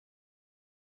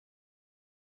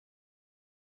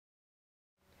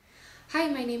Hi,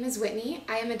 my name is Whitney.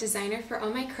 I am a designer for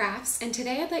All My Crafts, and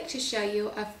today I'd like to show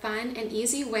you a fun and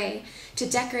easy way to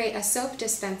decorate a soap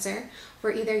dispenser for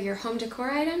either your home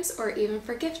decor items or even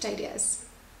for gift ideas.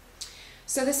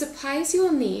 So the supplies you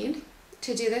will need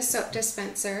to do this soap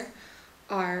dispenser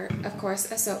are, of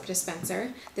course, a soap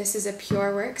dispenser. This is a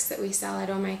Pure Works that we sell at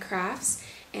All My Crafts,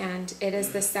 and it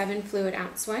is the 7 fluid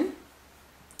ounce one.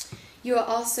 You will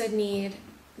also need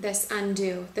this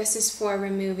undo. This is for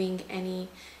removing any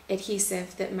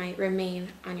adhesive that might remain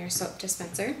on your soap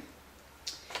dispenser.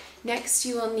 Next,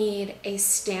 you will need a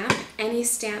stamp. Any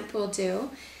stamp will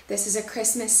do. This is a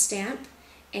Christmas stamp,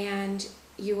 and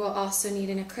you will also need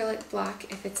an acrylic block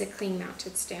if it's a clean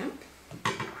mounted stamp.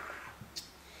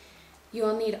 You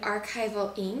will need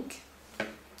archival ink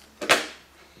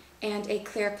and a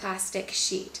clear plastic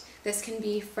sheet. This can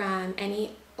be from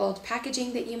any old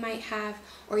packaging that you might have,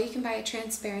 or you can buy a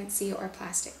transparency or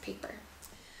plastic paper.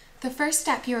 The first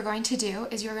step you are going to do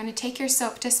is you're going to take your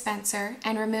soap dispenser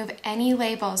and remove any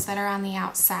labels that are on the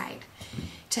outside.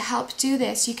 To help do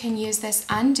this, you can use this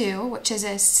undo, which is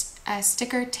a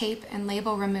sticker, tape, and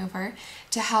label remover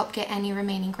to help get any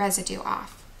remaining residue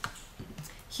off.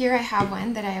 Here I have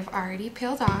one that I have already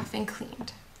peeled off and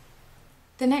cleaned.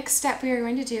 The next step we are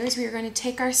going to do is we are going to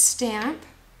take our stamp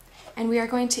and we are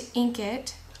going to ink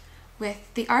it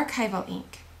with the archival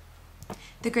ink.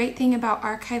 The great thing about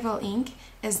archival ink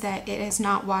is that it is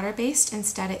not water-based,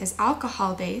 instead it is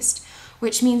alcohol-based,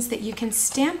 which means that you can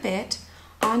stamp it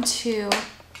onto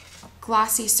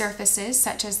glossy surfaces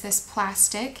such as this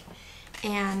plastic,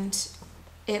 and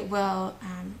it will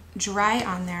dry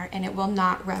on there and it will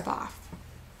not rub off.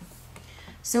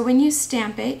 So when you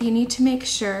stamp it, you need to make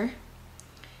sure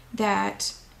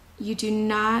that you do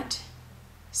not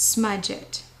smudge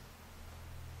it.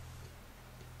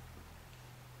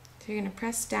 So you're going to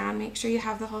press down, make sure you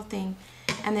have the whole thing,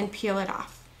 and then peel it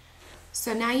off.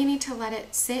 So now you need to let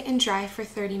it sit and dry for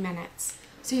 30 minutes.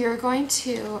 So you're going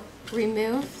to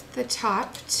remove the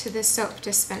top to the soap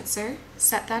dispenser,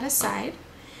 set that aside,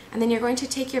 and then you're going to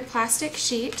take your plastic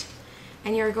sheet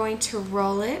and you're going to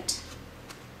roll it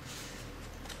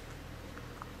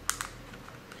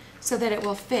so that it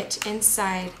will fit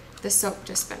inside the soap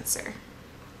dispenser.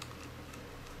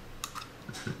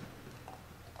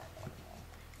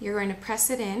 You're going to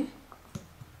press it in.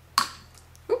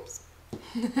 Oops.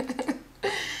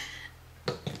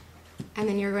 And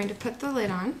then you're going to put the lid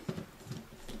on.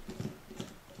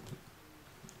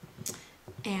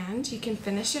 And you can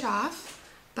finish it off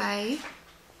by,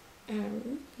 let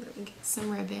me get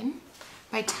some ribbon,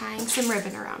 by tying some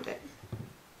ribbon around it.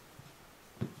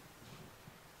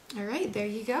 Alright, there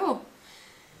you go.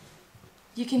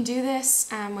 You can do this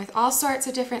with all sorts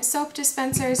of different soap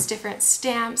dispensers, different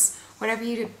stamps,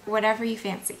 whatever you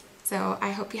fancy. So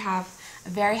I hope you have a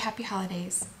very happy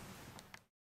holidays.